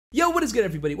Yo, what is good,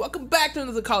 everybody? Welcome back to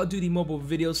another Call of Duty mobile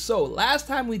video. So last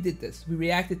time we did this, we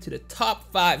reacted to the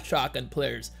top 5 shotgun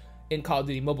players in Call of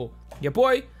Duty mobile. Your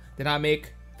boy did not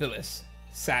make the list,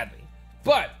 sadly.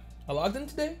 But I logged in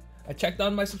today, I checked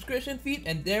on my subscription feed,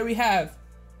 and there we have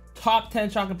top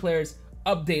 10 shotgun players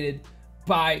updated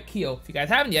by Keyo. If you guys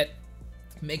haven't yet,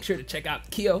 make sure to check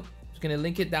out Keyo. I'm just gonna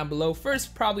link it down below.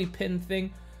 First, probably pinned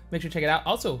thing. Make sure to check it out.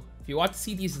 Also, if you want to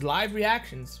see these live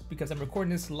reactions, because I'm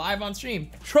recording this live on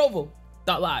stream,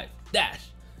 trovo.live/the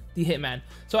Hitman.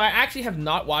 So I actually have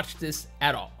not watched this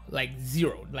at all, like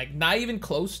zero, like not even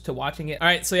close to watching it. All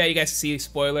right, so yeah, you guys see,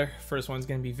 spoiler, first one's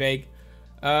gonna be vague.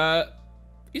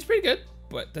 He's pretty good,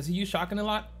 but does he use shotgun a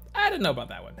lot? I don't know about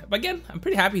that one. But again, I'm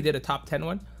pretty happy he did a top 10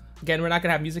 one. Again, we're not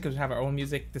gonna have music because we have our own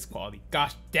music. This quality,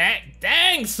 gosh,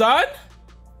 dang, son.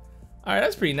 All right,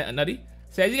 that's pretty nutty.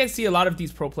 So as you guys see, a lot of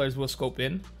these pro players will scope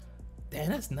in. Damn,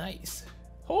 that's nice.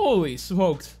 Holy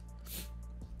smokes.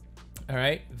 All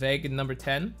right, Veg at number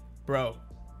 10. Bro,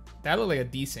 that looked like a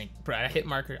decent, bro, a hit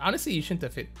marker. Honestly, you shouldn't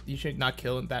have hit. You should not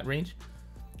kill in that range.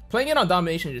 Playing it on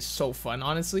domination is so fun,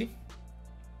 honestly.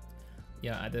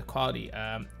 Yeah, the quality.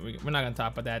 We're not gonna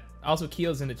talk about that. Also,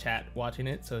 Keyo's in the chat watching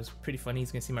it, so it's pretty funny.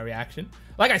 He's gonna see my reaction.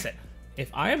 Like I said, if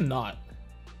I am not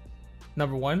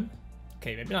number 1,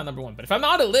 okay, maybe not number 1, but if I'm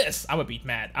not on the list, I'm gonna be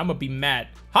mad. I'm gonna be mad.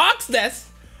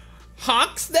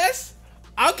 Hawks,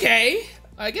 okay.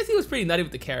 I guess he was pretty nutty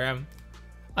with the KRM.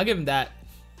 I'll give him that.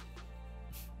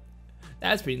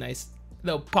 That's pretty nice.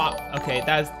 Little pop. Okay,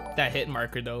 that hit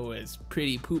marker though is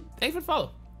pretty poop. Thanks for the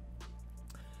follow.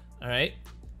 All right,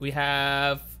 we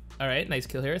have. All right, nice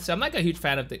kill here. So I'm like a huge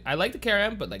fan of the. I like the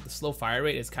KRM, but like the slow fire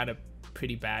rate is kind of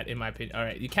pretty bad in my opinion. All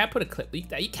right, you can't put a clip. You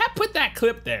can't put that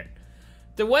clip there.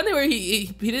 The one where he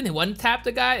didn't one tap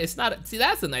the guy. It's not. See,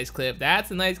 that's a nice clip.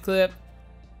 That's a nice clip.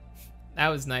 That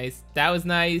was nice. That was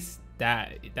nice.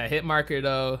 That hit marker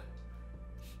though.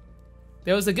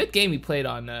 There was a good game we played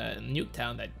on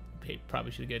Nuketown that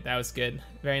probably should get. That was good.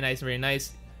 Very nice, very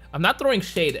nice. I'm not throwing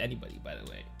shade at anybody, by the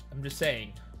way. I'm just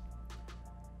saying.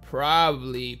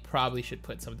 Probably should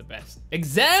put some of the best.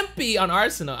 Exampi on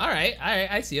Arsenal. All right,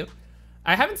 I see him.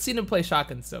 I haven't seen him play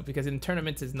shotguns though, because in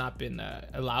tournaments has not been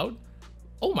allowed.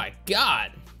 Oh my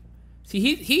God.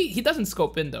 See, he doesn't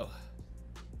scope in though.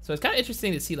 So it's kind of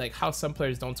interesting to see like how some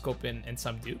players don't scope in and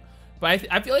some do. But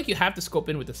I feel like you have to scope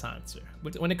in with the silencer.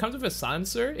 But when it comes with a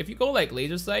silencer, if you go like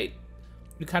laser sight,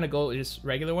 you kind of go just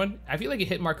regular one. I feel like you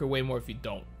hit marker way more if you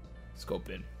don't scope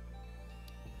in.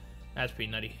 That's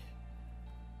pretty nutty.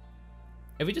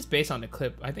 If we just base on the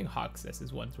clip, I think Hawks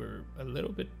his ones were a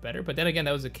little bit better. But then again,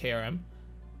 that was a KRM.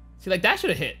 See, like that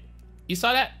should have hit. You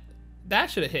saw that?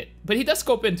 That should have hit. But he does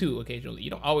scope in too occasionally.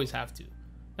 You don't always have to.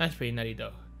 That's pretty nutty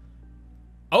though.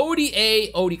 OD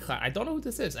class. I don't know who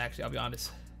this is, actually, I'll be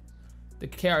honest. The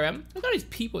KRM. Look at all these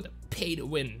people that pay to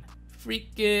win.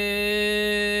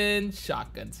 Freaking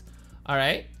shotguns.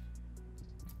 Alright.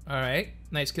 Alright.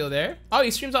 Nice kill there. Oh,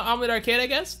 he streams on Omelet Arcade, I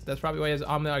guess. That's probably why he has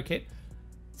Omelet Arcade.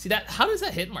 See that? How does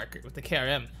that hit marker with the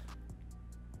KRM?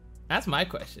 That's my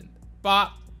question.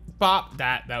 Bop. Bop.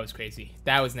 That was crazy.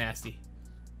 That was nasty.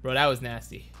 Bro, that was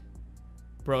nasty.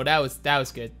 Bro, that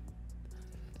was good.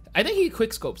 I think he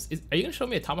quick scopes. Are you gonna show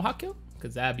me a tomahawk kill?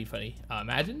 Because that'd be funny.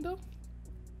 Imagine though.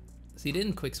 See, he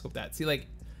didn't quick scope that. See, like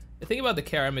the thing about the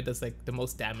KRM, it does like the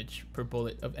most damage per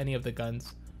bullet of any of the guns.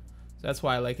 So that's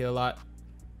why I like it a lot.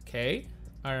 Okay,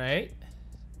 all right,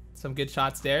 some good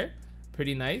shots there.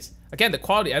 Pretty nice. Again, the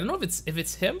quality. I don't know if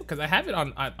it's him because I have it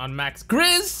on max.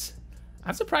 Grizz.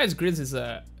 I'm surprised Grizz is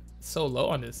so low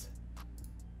on this.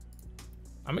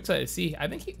 I'm excited to see. I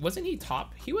think wasn't he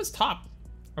top? He was top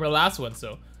on the last one,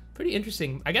 so. Pretty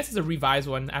interesting. I guess it's a revised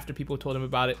one after people told him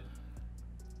about it.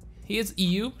 He is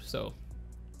EU, so,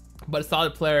 but a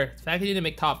solid player. The fact he didn't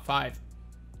make top 5.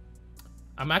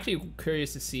 I'm actually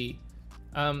curious to see.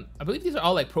 I believe these are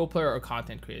all like pro player or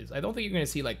content creators. I don't think you're gonna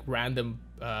see like random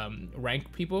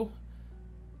rank people.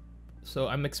 So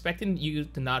I'm expecting you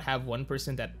to not have one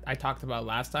person that I talked about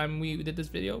last time we did this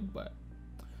video, but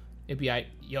it'd be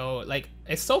yo, like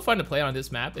it's so fun to play on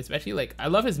this map, especially like I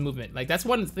love his movement. Like that's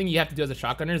one thing you have to do as a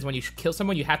shotgunner is when you kill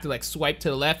someone, you have to like swipe to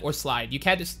the left or slide. You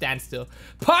can't just stand still.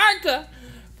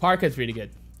 Parka's really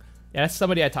good. Yeah, that's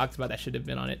somebody I talked about that should have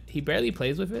been on it. He barely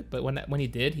plays with it, but when he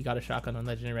did, he got a shotgun on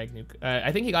Legendary Rank Nuke.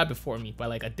 I think he got it before me by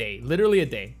like a day, literally a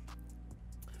day.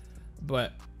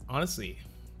 But honestly,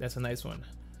 that's a nice one.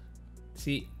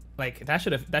 See, like that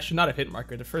should not have hit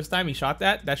marker. The first time he shot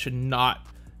that should not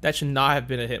have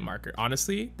been a hit marker.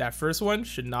 Honestly, that first one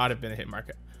should not have been a hit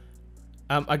marker.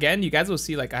 Again, you guys will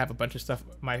see like I have a bunch of stuff.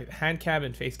 My hand cam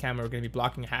and face cam are going to be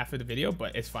blocking half of the video,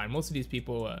 but it's fine. Most of these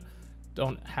people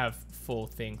don't have full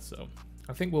things, so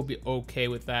I think we'll be okay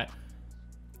with that.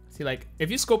 See, like, if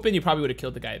you scope in, you probably would have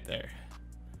killed the guy there.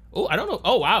 Oh, I don't know.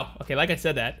 Oh, wow. Okay, like I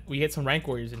said that. We get some rank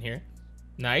warriors in here.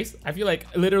 Nice. I feel like,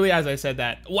 literally as I said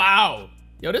that. Wow.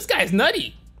 Yo, this guy's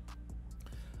nutty.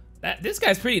 This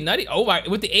guy's pretty nutty. Oh, my.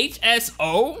 With the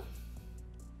HSO?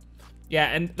 Yeah,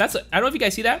 and that's... I don't know if you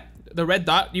guys see that. The red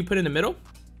dot you put in the middle.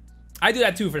 I do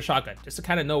that too for shotgun, just to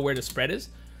kind of know where the spread is.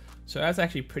 So that's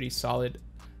actually pretty solid.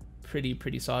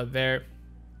 Pretty solid there.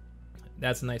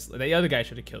 That's nice. The other guy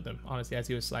should have killed him, honestly, as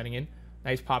he was sliding in.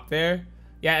 Nice pop there.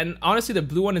 Yeah, and honestly, the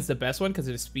blue one is the best one because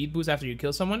of the speed boost after you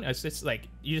kill someone. It's just like,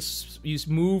 you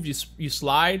move, you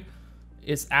slide.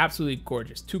 It's absolutely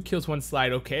gorgeous. 2 kills, 1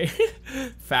 slide, okay.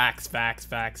 Facts.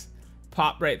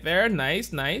 Pop right there,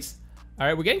 nice. All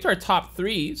right, we're getting to our top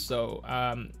 3, so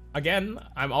again,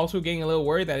 I'm also getting a little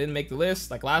worried that I didn't make the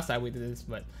list like last time we did this,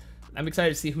 but I'm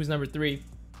excited to see who's number 3.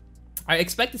 I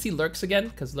expect to see Lurks again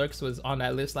because Lurks was on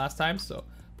that list last time, so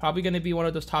probably going to be one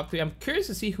of those top 3. I'm curious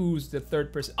to see who's the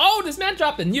 3rd person. Oh, this man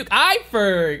dropped a nuke.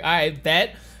 FERG. I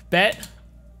bet.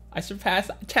 I surpassed,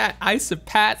 chat. I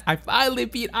finally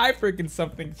beat FERG in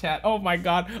something, chat. Oh my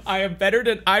god. I am better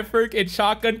than FERG in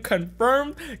shotgun.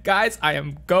 Confirmed. Guys, I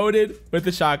am goated with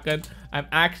the shotgun. I'm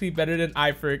actually better than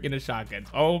FERG in a shotgun.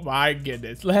 Oh my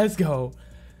goodness. Let's go.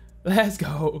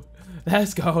 I'll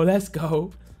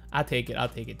take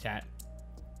it, chat.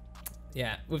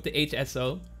 Yeah, with the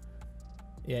HSO.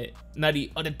 Yeah,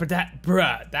 nutty. Oh, but that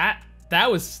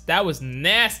was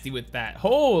nasty with that.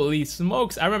 Holy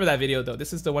smokes. I remember that video though.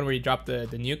 This is the one where he dropped the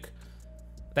nuke.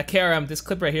 That KRM, this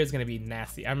clip right here is gonna be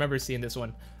nasty. I remember seeing this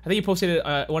one. I think he posted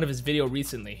one of his video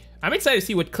recently. I'm excited to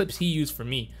see what clips he used for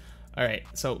me. All right,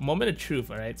 so moment of truth.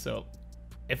 All right, so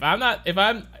if I'm not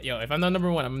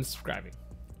number 1, I'm unsubscribing.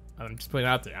 I'm just putting it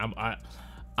out there.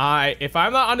 If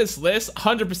I'm not on this list,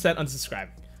 100% unsubscribing.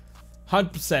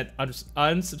 100%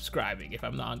 unsubscribing if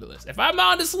I'm not on the list. If I'm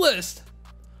not on this list,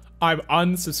 I'm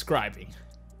unsubscribing.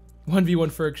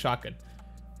 1v1 FERG shotgun.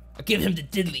 I'll give him the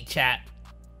diddly, chat.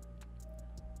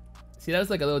 See, that was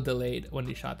like a little delayed when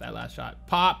he shot that last shot.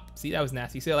 Pop. See, that was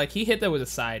nasty. So like he hit that with a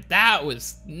side. That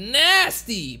was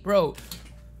nasty, bro.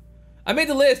 I made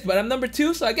the list, but I'm number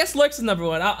 2, so I guess Lurks is number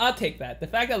 1. I'll take that. The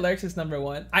fact that Lurks is number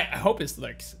 1, I hope it's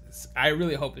Lurks. I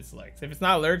really hope it's Lurks. If it's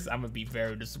not Lurks, I'm gonna be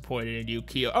very disappointed in you,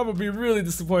 Keyo. I'm gonna be really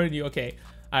disappointed in you. Okay,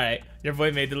 all right, your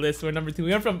boy made the list. We're number 2.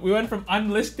 We went from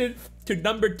unlisted to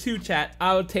number 2, chat.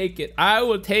 I will take it.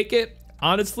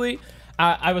 Honestly,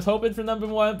 I was hoping for number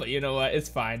 1, but you know what? It's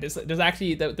fine. There's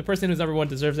actually the person who's number 1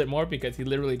 deserves it more because he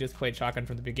literally just played shotgun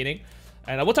from the beginning,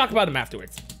 and we'll talk about him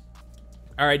afterwards.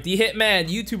 All right, the Hitman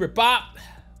YouTuber Bop.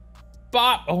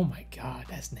 Oh my god,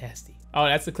 that's nasty. Oh,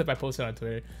 that's the clip I posted on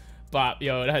Twitter. Bop,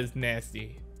 yo, that is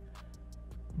nasty,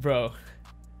 bro.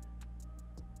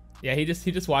 Yeah, he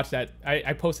just watched that.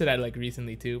 I posted that like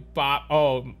recently too. Bop.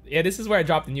 Oh yeah, this is where I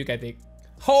dropped the nuke, I think.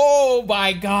 Oh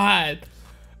my god,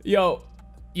 yo,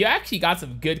 you actually got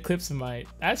some good clips of mine.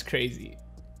 That's crazy.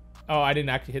 Oh, I didn't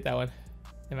actually hit that one.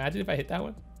 Imagine if I hit that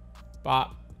one.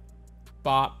 Bop.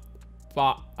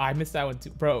 I missed that one too,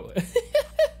 bro.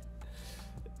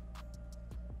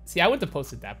 See, I wouldn't have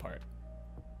posted that part.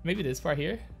 Maybe this part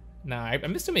here. Nah, I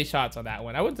missed too many shots on that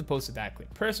one. I wouldn't have posted that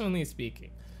clip, personally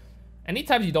speaking.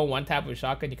 Anytime you don't one tap with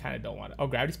shotgun, you kind of don't want it. Oh,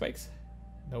 gravity spikes?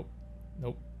 Nope.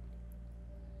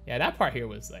 Yeah, that part here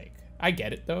was like, I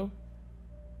get it though.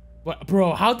 What,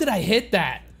 bro? How did I hit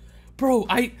that, bro?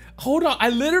 Hold on. I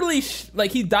literally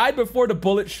like he died before the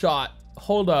bullet shot.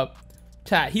 Hold up,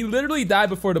 chat. He literally died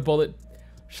before the bullet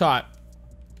shot,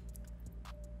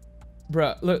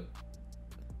 bro. Look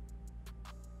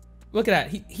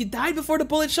at that. He died before the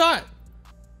bullet shot.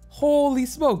 Holy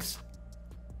smokes.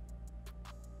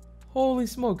 All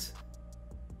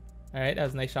right, that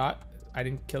was a nice shot. I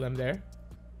didn't kill him there.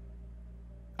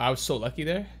 I was so lucky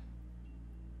there,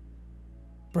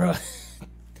 bro.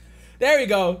 There we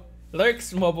go.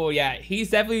 Lurks Mobile. Yeah,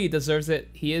 he's definitely deserves it.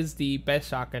 He is the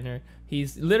best shotgunner.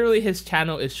 He's literally, his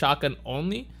channel is shotgun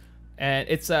only, and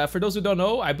it's for those who don't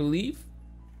know, I believe,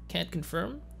 can't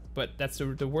confirm, but that's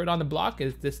the word on the block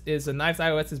is this is a Knives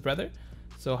iOS's brother,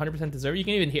 so 100% deserve. You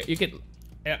can even hear, you can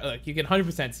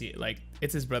 100% see it. Like,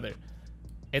 it's his brother.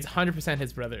 It's 100%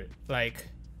 his brother. Like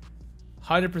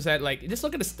 100%. Like, just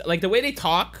look at this. Like, the way they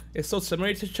talk is so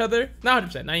similar to each other. Not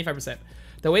 100%, 95%.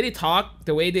 The way they talk,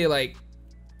 the way they like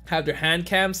have their hand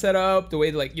cam set up, the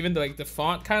way like even the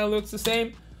font kind of looks the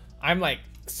same. I'm like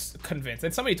convinced,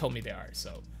 and somebody told me they are.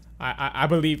 So I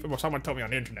believe. Well, someone told me on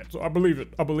the internet, so I believe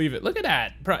it. Look at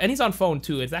that, bro. And he's on phone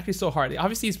too. It's actually so hard.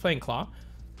 Obviously, he's playing claw.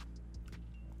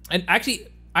 And actually,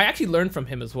 I actually learned from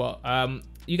him as well.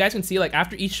 You guys can see, like,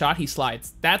 after each shot he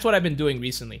slides. That's what I've been doing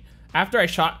recently. after I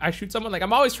shoot someone, like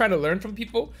I'm always trying to learn from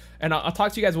people, and I'll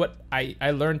talk to you guys what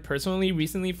I learned personally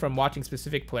recently from watching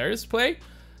specific players play.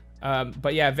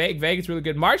 But yeah, Veg is really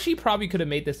good. Marshy probably could have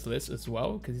made this list as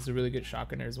well because he's a really good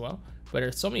shotgunner as well. But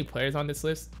there's so many players on this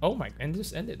list. Oh my, and it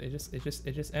just ended. It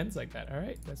just ends like that. All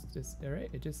right, that's just all right.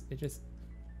 It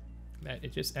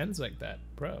just ends like that,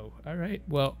 bro. All right.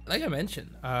 Well, like I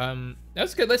mentioned, that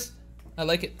was a good list. I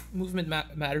like it. Movement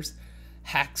matters.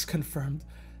 Hacks confirmed.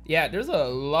 Yeah, there's a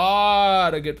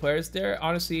lot of good players there,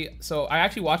 honestly. So I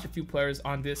actually watched a few players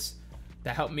on this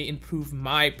that helped me improve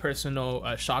my personal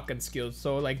shotgun skills.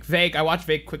 So like Veg, I watched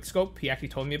Veg Quickscope. He actually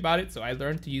told me about it, so I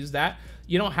learned to use that.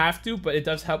 You don't have to, but it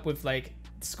does help with like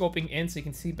scoping in so you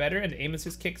can see better, and the aim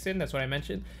assist kicks in. That's what I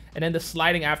mentioned. And then the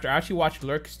sliding after. I actually watched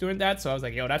Lurks doing that, so I was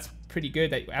like, yo, that's pretty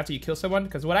good that after you kill someone.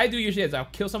 Because what I do usually is I'll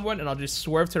kill someone and I'll just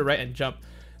swerve to the right and jump.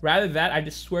 Rather than that, I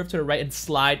just swerve to the right and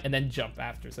slide and then jump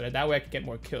after, so that way I can get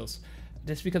more kills.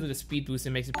 Just because of the speed boost, it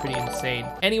makes it pretty insane.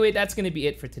 Anyway, that's gonna be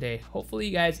it for today. Hopefully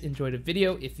you guys enjoyed the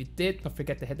video. If you did, don't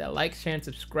forget to hit that like, share, and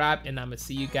subscribe, and I'm gonna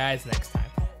see you guys next time.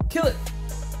 Kill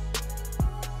it!